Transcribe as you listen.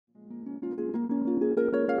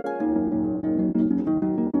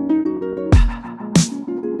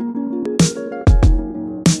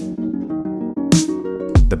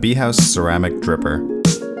BeeHouse ceramic dripper.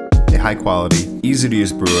 A high quality, easy to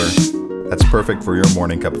use brewer that's perfect for your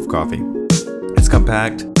morning cup of coffee. It's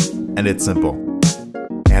compact and it's simple.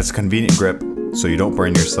 It has a convenient grip so you don't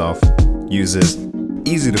burn yourself, uses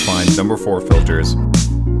easy to find number 4 filters,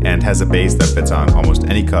 and has a base that fits on almost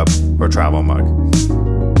any cup or travel mug.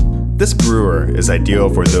 This brewer is ideal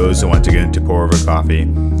for those who want to get into pour over coffee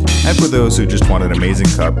and for those who just want an amazing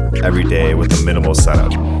cup every day with a minimal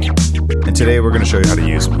setup. And today we're going to show you how to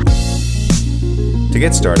use one. To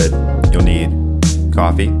get started, you'll need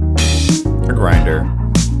coffee, a grinder,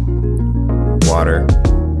 water,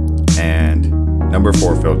 and number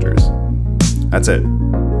 4 filters. That's it.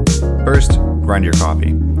 First, grind your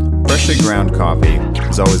coffee. Freshly ground coffee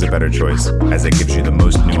is always a better choice as it gives you the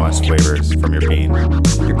most nuanced flavors from your bean.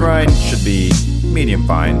 Your grind should be medium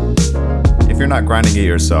fine. If you're not grinding it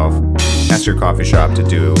yourself, ask your coffee shop to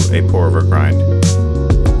do a pour over grind.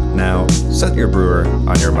 Now, set your brewer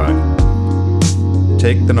on your mug.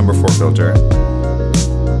 Take the number 4 filter,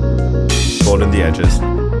 fold in the edges,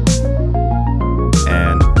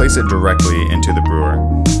 and place it directly into the brewer.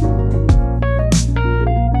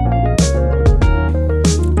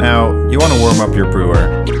 Now, you want to warm up your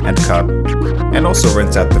brewer and cup, and also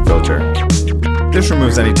rinse out the filter. This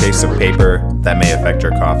removes any taste of paper that may affect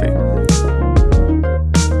your coffee.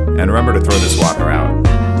 And remember to throw this water out.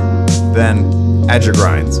 Then, add your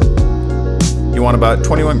grinds. You want about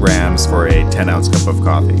 21 grams for a 10-ounce cup of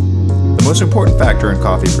coffee. The most important factor in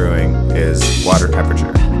coffee brewing is water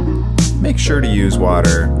temperature. Make sure to use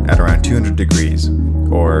water at around 200 degrees,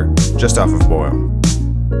 or just off of boil.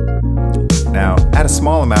 Now, add a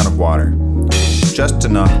small amount of water, just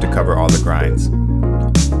enough to cover all the grinds.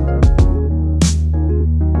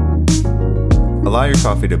 Allow your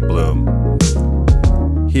coffee to bloom.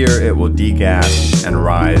 Here it will degas and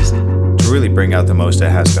rise to really bring out the most it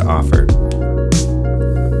has to offer.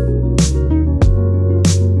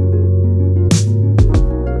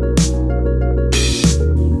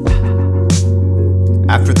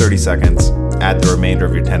 After 30 seconds, add the remainder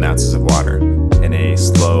of your 10 ounces of water in a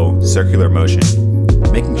slow, circular motion,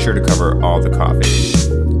 making sure to cover all the coffee.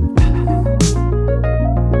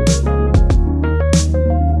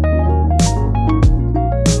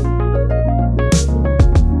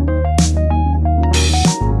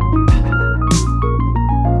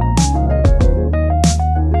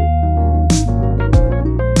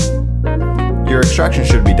 Your extraction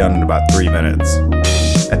should be done in about 3 minutes.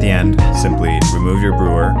 At the end, simply remove your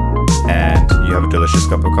brewer and you have a delicious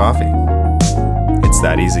cup of coffee. It's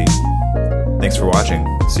that easy. Thanks for watching.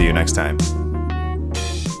 See you next time.